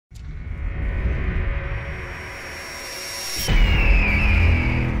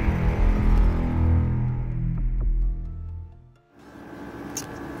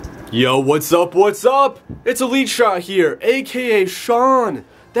Yo, what's up, what's up? It's EliteShot here, aka Sean.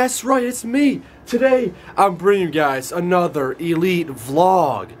 That's right, it's me. Today, I'm bringing you guys another Elite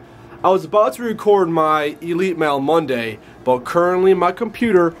vlog. I was about to record my Elite Mail Monday, but currently my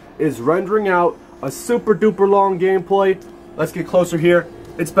computer is rendering out a super duper long gameplay. Let's get closer here.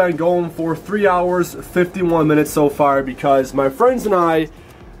 It's been going for 3 hours, 51 minutes so far because my friends and I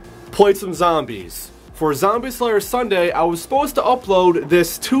played some zombies. For Zombie Slayer Sunday, I was supposed to upload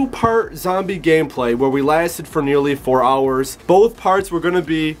this 2-part zombie gameplay where we lasted for nearly 4 hours. Both parts were going to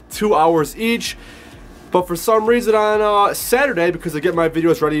be 2 hours each, but for some reason on Saturday, because I get my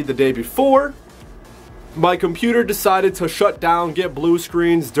videos ready the day before, my computer decided to shut down, get blue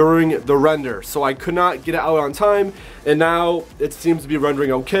screens during the render, so I could not get it out on time, and now it seems to be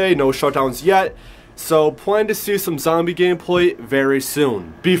rendering okay, no shutdowns yet. So plan to see some zombie gameplay very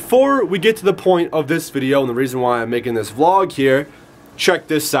soon. Before we get to the point of this video and the reason why I'm making this vlog here, check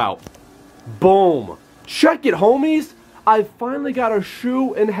this out. Boom. Check it, homies. I finally got a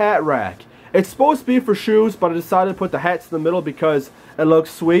shoe and hat rack. It's supposed to be for shoes, but I decided to put the hats in the middle because it looks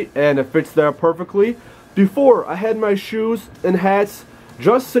sweet and it fits there perfectly. Before, I had my shoes and hats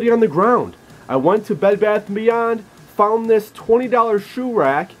just sitting on the ground. I went to Bed Bath & Beyond, found this $20 shoe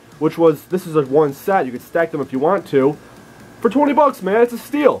rack, which was, this is a one set, you could stack them if you want to, for 20 bucks, man, it's a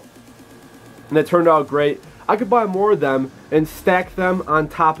steal. And it turned out great. I could buy more of them and stack them on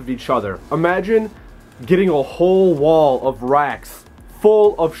top of each other. Imagine getting a whole wall of racks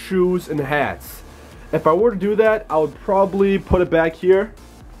full of shoes and hats. If I were to do that, I would probably put it back here,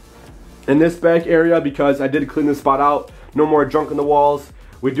 in this back area, because I did clean this spot out. No more junk in the walls.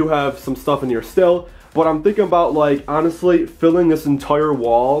 We do have some stuff in here still. But I'm thinking about, like, honestly, filling this entire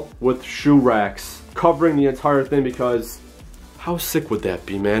wall with shoe racks, covering the entire thing, because how sick would that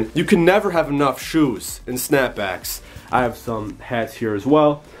be, man? You can never have enough shoes and snapbacks. I have some hats here as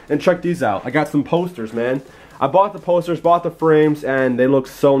well. And check these out. I got some posters, man. I bought the posters, bought the frames, and they look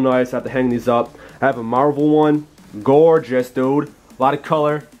so nice. I have to hang these up. I have a Marvel one. Gorgeous, dude. A lot of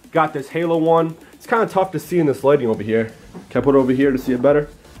color. Got this Halo one. It's kind of tough to see in this lighting over here. Can I put it over here to see it better?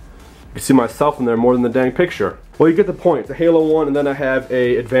 You can see myself in there more than the dang picture. Well, you get the point. It's a Halo one, and then I have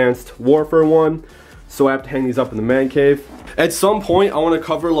a Advanced Warfare one. So I have to hang these up in the man cave. At some point, I want to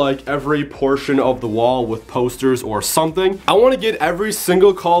cover like every portion of the wall with posters or something. I want to get every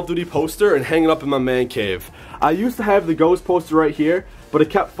single Call of Duty poster and hang it up in my man cave. I used to have the Ghost poster right here, but it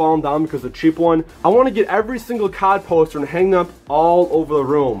kept falling down because of the cheap one. I want to get every single COD poster and hang them up all over the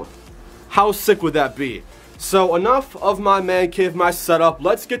room. How sick would that be? So enough of my man cave, my setup.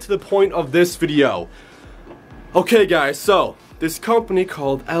 Let's get to the point of this video. Okay guys, so this company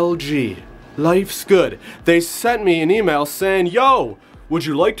called LG, Life's Good, they sent me an email saying, yo, would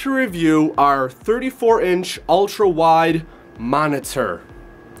you like to review our 34-inch ultra-wide monitor?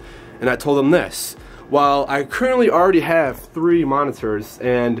 And I told them this. Well, I currently already have 3 monitors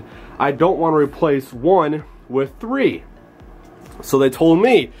and I don't want to replace one with 3. So they told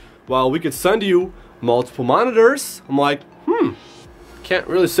me, well, we could send you multiple monitors. I'm like, can't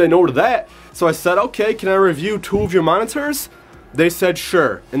really say no to that. So I said, okay, can I review 2 of your monitors? They said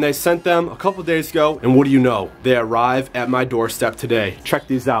sure, and they sent them a couple days ago, and what do you know? They arrive at my doorstep today. Check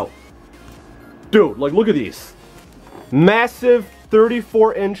these out. Dude, like, look at these. Massive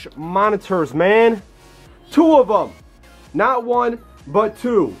 34-inch monitors, man. 2 of them. Not 1, but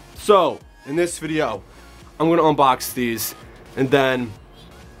 2. So, in this video, I'm gonna unbox these, and then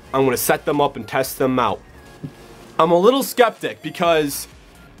I'm going to set them up and test them out. I'm a little skeptic because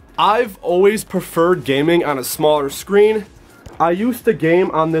I've always preferred gaming on a smaller screen. I used to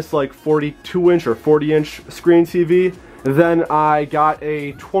game on this like 42-inch or 40-inch screen TV. Then I got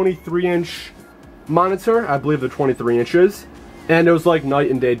a 23-inch monitor. I believe they're 23 inches. And it was like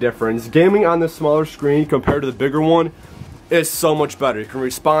night and day difference. Gaming on this smaller screen compared to the bigger one is so much better. You can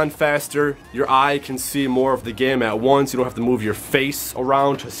respond faster, your eye can see more of the game at once, you don't have to move your face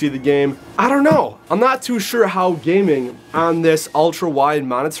around to see the game. I don't know, I'm not too sure how gaming on this ultra-wide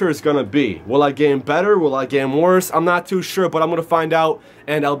monitor is gonna be. Will I game better, will I game worse? I'm not too sure, but I'm gonna find out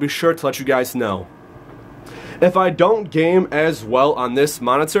and I'll be sure to let you guys know. If I don't game as well on this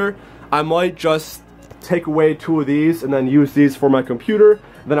monitor, I might just take away 2 of these and then use these for my computer,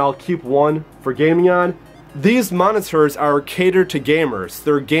 then I'll keep 1 for gaming on. These monitors are catered to gamers.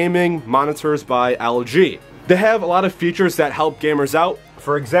 They're gaming monitors by LG. They have a lot of features that help gamers out.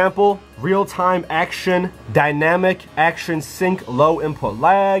 For example, real-time action, dynamic action sync, low input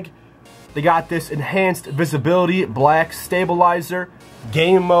lag, They got this enhanced visibility, black stabilizer,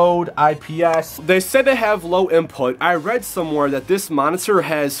 game mode, IPS. They said they have low input. I read somewhere that this monitor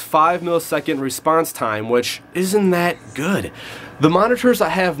has 5 millisecond response time, which isn't that good. The monitors I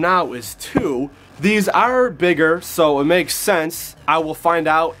have now is 2. These are bigger, so it makes sense. I will find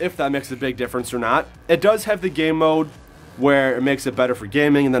out if that makes a big difference or not. It does have the game mode, where it makes it better for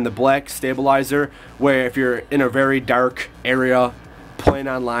gaming, and then the black stabilizer, where if you're in a very dark area playing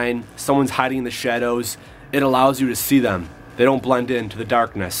online, someone's hiding in the shadows, it allows you to see them. They don't blend into the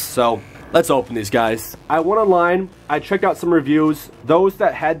darkness. So let's open these guys. I went online, I checked out some reviews. Those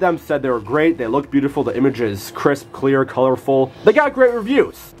that had them said they were great, they look beautiful, the image is crisp, clear, colorful. They got great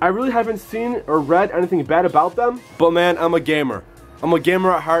reviews. I really haven't seen or read anything bad about them, but man, I'm a gamer. I'm a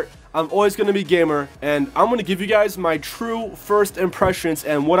gamer at heart. I'm always going to be gamer, and I'm going to give you guys my true first impressions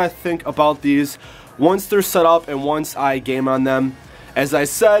and what I think about these once they're set up and once I game on them. As I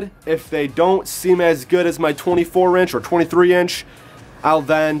said, if they don't seem as good as my 24-inch or 23-inch, I'll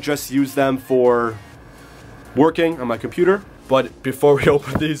then just use them for working on my computer. But before we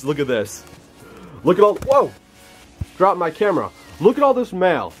open these, look at this. Look at all, whoa, dropped my camera. Look at all this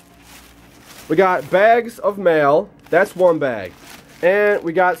mail. We got bags of mail, that's one bag. And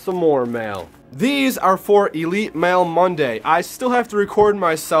we got some more mail. These are for Elite Mail Monday. I still have to record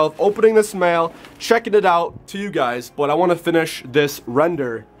myself opening this mail, checking it out to you guys, but I want to finish this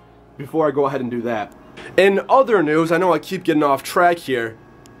render before I go ahead and do that. In other news, I know I keep getting off track here,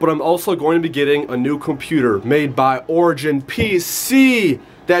 but I'm also going to be getting a new computer made by Origin PC.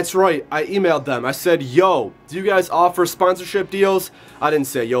 That's right, I emailed them. I said, yo, do you guys offer sponsorship deals? I didn't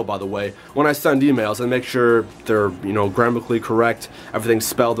say yo, by the way. When I send emails, I make sure they're, you know, grammatically correct, everything's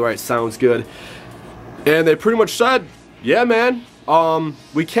spelled right, sounds good. And they pretty much said, yeah, man,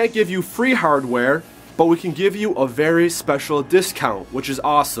 we can't give you free hardware, but we can give you a very special discount, which is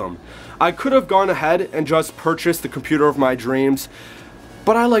awesome. I could have gone ahead and just purchased the computer of my dreams,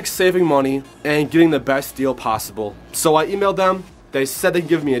 but I like saving money and getting the best deal possible. So I emailed them. They said they'd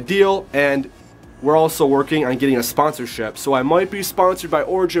give me a deal, and we're also working on getting a sponsorship. So I might be sponsored by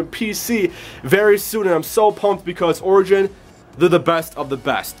Origin PC very soon, and I'm so pumped because Origin, they're the best of the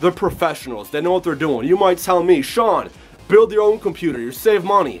best. They're professionals. They know what they're doing. You might tell me, Sean, build your own computer. You save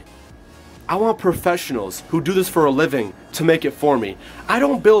money. I want professionals who do this for a living to make it for me. I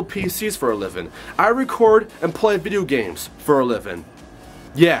don't build PCs for a living. I record and play video games for a living.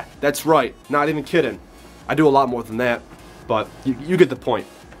 Yeah, that's right. Not even kidding. I do a lot more than that. But you get the point.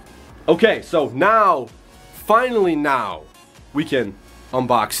 Okay, so now, finally now, we can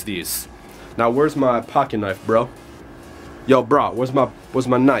unbox these. Now, where's my pocket knife, bro? Yo, bro, where's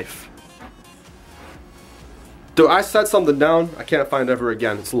my knife? Dude, I set something down. I can't find it ever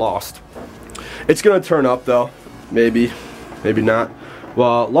again. It's lost. It's gonna turn up though. Maybe, maybe not.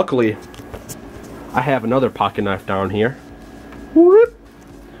 Well, luckily, I have another pocket knife down here. Whoop.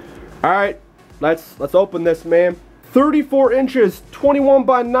 All right, let's open this, man. 34 inches, 21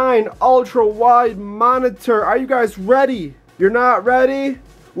 by 9, ultra wide monitor. Are you guys ready? You're not ready?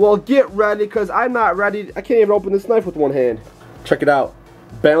 Well, get ready, because I'm not ready. I can't even open this knife with one hand. Check it out.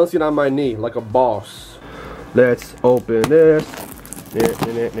 Balancing on my knee like a boss. Let's open this.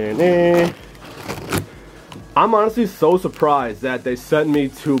 I'm honestly so surprised that they sent me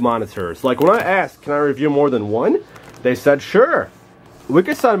 2 monitors. Like, when I asked, can I review more than one? They said, sure. We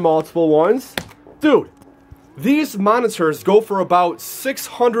could send multiple ones. Dude. These monitors go for about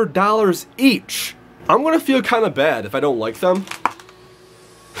 $600 each. I'm gonna feel kind of bad if I don't like them.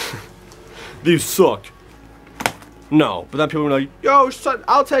 These suck. No, but then people are like, yo, son,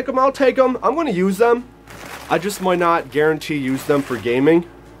 I'll take them, I'll take them. I'm gonna use them. I just might not guarantee use them for gaming,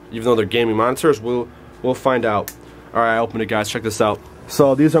 even though they're gaming monitors. We'll find out. All right, I opened it, guys. Check this out.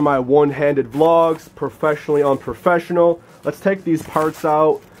 So these are my one-handed vlogs, professionally unprofessional. Let's take these parts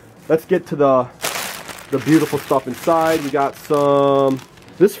out. Let's get to the beautiful stuff inside. We got some,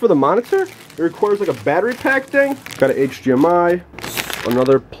 this for the monitor. It requires like a battery pack thing. Got an HDMI,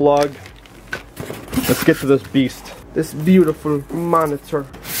 another plug. Let's get to this beast. This beautiful monitor.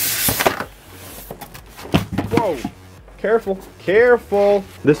 Whoa, careful, careful.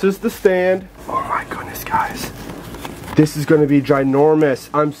 This is the stand. Oh my goodness, guys. This is gonna be ginormous.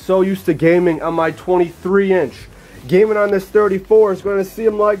 I'm so used to gaming on my 23-inch. Gaming on this 34 is gonna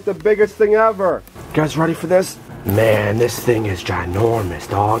seem like the biggest thing ever. You guys ready for this? Man, this thing is ginormous,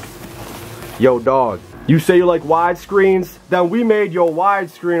 dog. Yo, dog. You say you like widescreens? Then we made your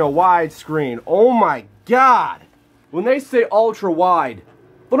widescreen a widescreen. Oh my God. When they say ultra wide,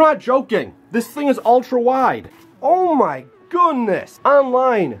 they're not joking. This thing is ultra wide. Oh my goodness.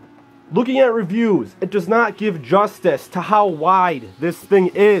 Online, looking at reviews, it does not give justice to how wide this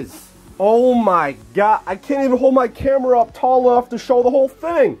thing is. Oh my god, I can't even hold my camera up tall enough to show the whole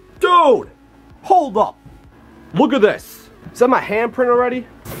thing. Dude, hold up. Look at this. Is that my handprint already?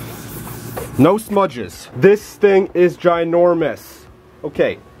 No smudges. This thing is ginormous.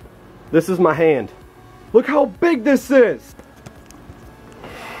 Okay, this is my hand. Look how big this is.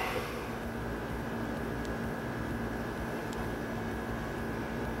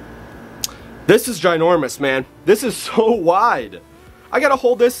 This is ginormous, man. This is so wide. I gotta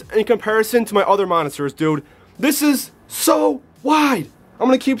hold this in comparison to my other monitors, dude. This is so wide. I'm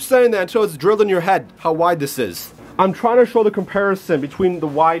gonna keep saying that until it's drilled in your head how wide this is. I'm trying to show the comparison between the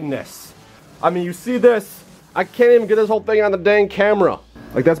wideness. I mean, you see this? I can't even get this whole thing on the dang camera.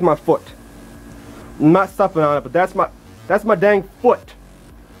 Like, that's my foot. I'm not stepping on it, but that's my dang foot.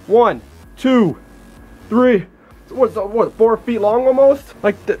 1, 2, 3. What, 4 feet long almost?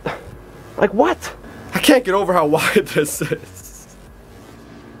 Like what? I can't get over how wide this is.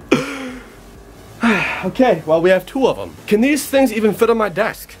 Okay, well, we have 2 of them. Can these things even fit on my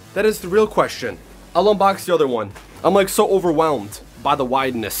desk? That is the real question. I'll unbox the other one. I'm like so overwhelmed by the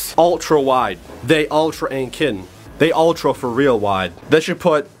wideness. Ultra wide. They ultra ain't kidding. They ultra for real wide. They should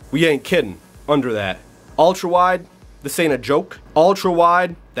put "we ain't kidding" under that. Ultra wide, this ain't a joke. Ultra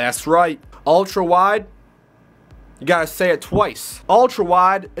wide, that's right. Ultra wide, you gotta say it twice. Ultra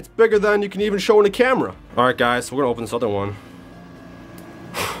wide, it's bigger than you can even show in the camera. Alright guys, we're gonna open this other one.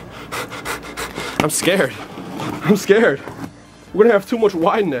 I'm scared. I'm scared. We're gonna have too much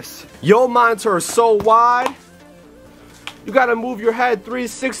wideness. Your monitor is so wide, you gotta move your head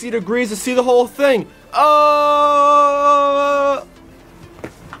 360 degrees to see the whole thing. That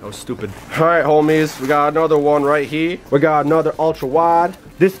was stupid. Alright homies, we got another one right here. We got another ultra wide.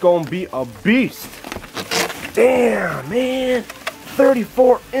 This gonna be a beast. Damn, man.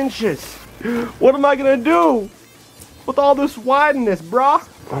 34 inches. What am I gonna do with all this wideness, brah?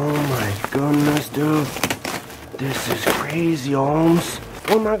 Oh my goodness, dude. This is crazy, Holmes.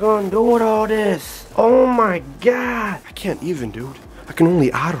 What am I gonna do with all this? Oh my god. I can't even, dude. I can only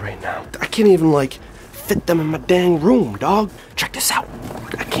odd right now. I can't even, like, fit them in my dang room, dog. Check this out.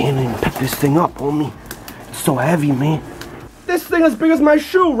 I can't even pick this thing up, homie. It's so heavy, man. This thing is as big as my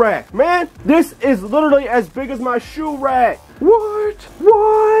shoe rack, man. This is literally as big as my shoe rack. What?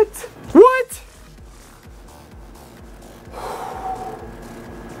 What? What?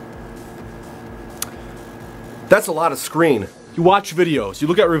 That's a lot of screen. You watch videos, you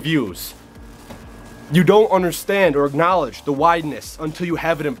look at reviews. You don't understand or acknowledge the wideness until you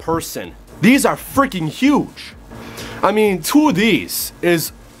have it in person. These are freaking huge. I mean, 2 of these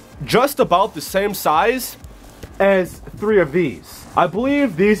is just about the same size as 3 of these. I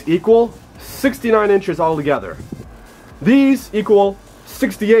believe these equal 69 inches altogether. These equal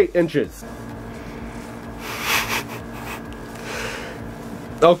 68 inches.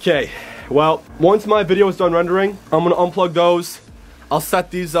 Okay, well, once my video is done rendering, I'm gonna unplug those. I'll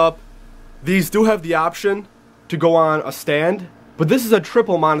set these up. These do have the option to go on a stand, but this is a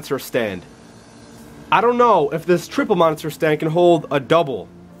triple monitor stand. I don't know if this triple monitor stand can hold a double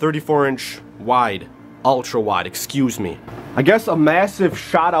 34-inch wide. Ultra wide, excuse me. I guess a massive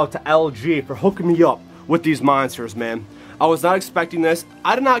shout out to LG for hooking me up with these monitors, man. I was not expecting this.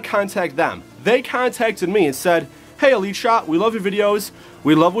 I did not contact them. They contacted me and said, "Hey EliteShot, we love your videos.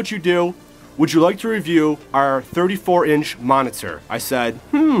 We love what you do. Would you like to review our 34-inch monitor?" I said,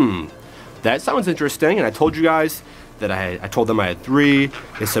 that sounds interesting. And I told you guys that I told them I had 3.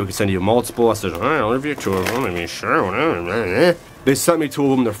 They said we could send you multiple. I said, alright, I'll review 2 of them. I mean, sure, whatever. They sent me 2 of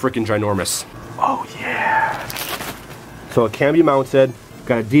them. They're freaking ginormous. Oh yeah. So it can be mounted.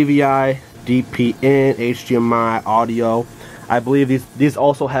 Got a DVI, DP in, HDMI, audio. I believe these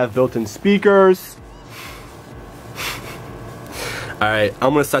also have built-in speakers. Alright,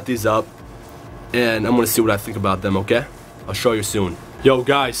 I'm gonna set these up and I'm gonna see what I think about them, okay? I'll show you soon. Yo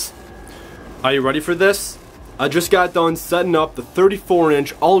guys, are you ready for this? I just got done setting up the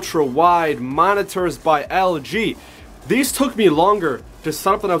 34-inch ultra-wide monitors by LG. These took me longer to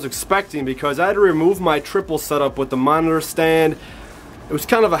set up than I was expecting because I had to remove my triple setup with the monitor stand. It was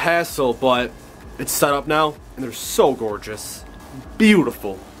kind of a hassle, but it's set up now and they're so gorgeous.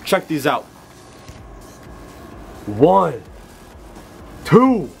 Beautiful. Check these out. 1,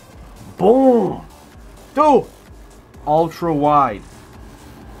 2, boom. Dude, ultra wide.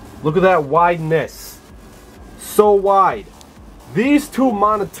 Look at that wideness. So wide. These 2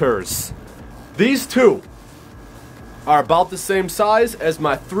 monitors, these 2 are about the same size as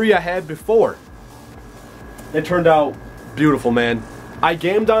my 3 I had before. It turned out beautiful, man. I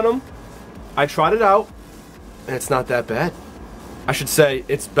gamed on them. I tried it out, and it's not that bad. I should say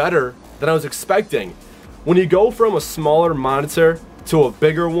it's better than I was expecting. When you go from a smaller monitor to a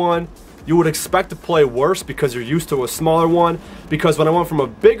bigger one, you would expect to play worse because you're used to a smaller one. Because when I went from a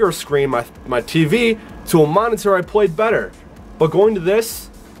bigger screen, my TV, to a monitor, I played better. But going to this,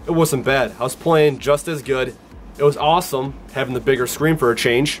 it wasn't bad. I was playing just as good. It was awesome having the bigger screen for a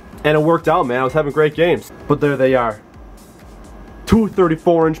change. And it worked out, man. I was having great games. But there they are. Two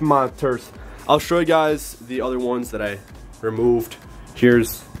 34-inch monitors. I'll show you guys the other ones that I removed.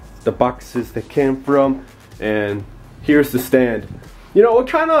 Here's the boxes they came from. And here's the stand. You know,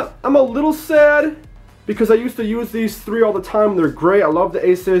 I'm a little sad because I used to use these three all the time. They're great. I love the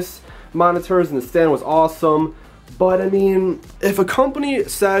Asus monitors and the stand was awesome. But I mean, if a company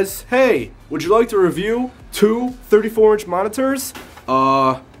says, hey, would you like to review two 34-inch monitors?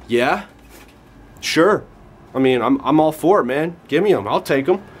 Yeah, sure. I mean, I'm all for it, man. Give me them, I'll take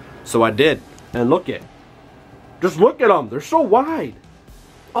them. So I did, and just look at them. They're so wide,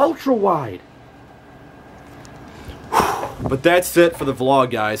 ultra wide. But that's it for the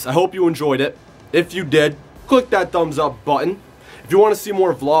vlog, guys. I hope you enjoyed it. If you did, click that thumbs up button. If you want to see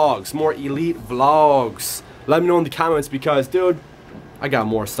more vlogs, more Elite vlogs, let me know in the comments because, dude, I got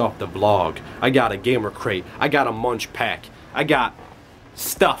more stuff to vlog. I got a gamer crate. I got a munch pack. I got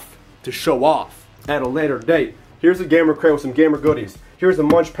stuff to show off at a later date. Here's a gamer crate with some gamer goodies. Here's a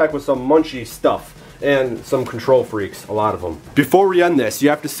munch pack with some munchy stuff and some KontrolFreeks, a lot of them. Before we end this, you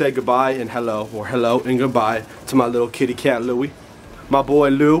have to say goodbye and hello, or hello and goodbye to my little kitty cat Louie. My boy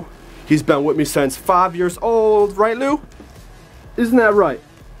Lou, he's been with me since 5 years old, right Lou? Isn't that right?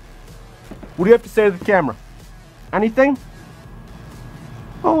 What do you have to say to the camera? Anything?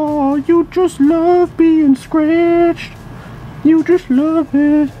 Oh, you just love being scratched. You just love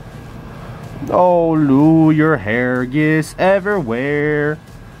it. Oh, Lou, your hair gets everywhere.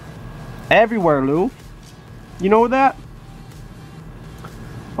 Everywhere, Lou. You know that?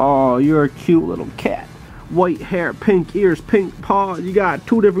 Oh, you're a cute little cat. White hair, pink ears, pink paws. You got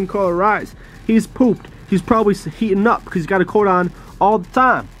two different color eyes. He's pooped. He's probably heating up because he's got a coat on all the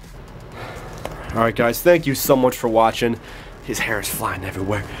time. Alright guys, thank you so much for watching. His hair is flying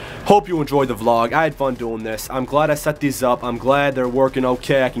everywhere. Hope you enjoyed the vlog. I had fun doing this. I'm glad I set these up. I'm glad they're working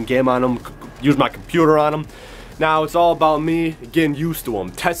okay. I can game on them, use my computer on them. Now it's all about me getting used to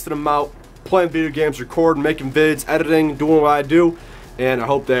them, testing them out, playing video games, recording, making vids, editing, doing what I do. And I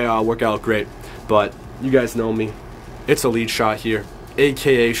hope they work out great. But you guys know me. It's EliteShot here,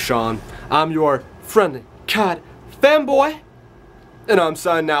 aka Sean. I'm your friendly cat fanboy. And I'm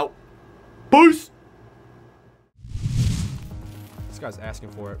signing out. Peace! This guy's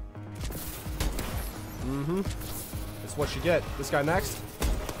asking for it. That's what you get. This guy next.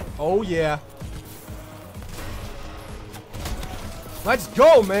 Oh yeah. Let's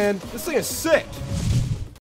go, man. This thing is sick.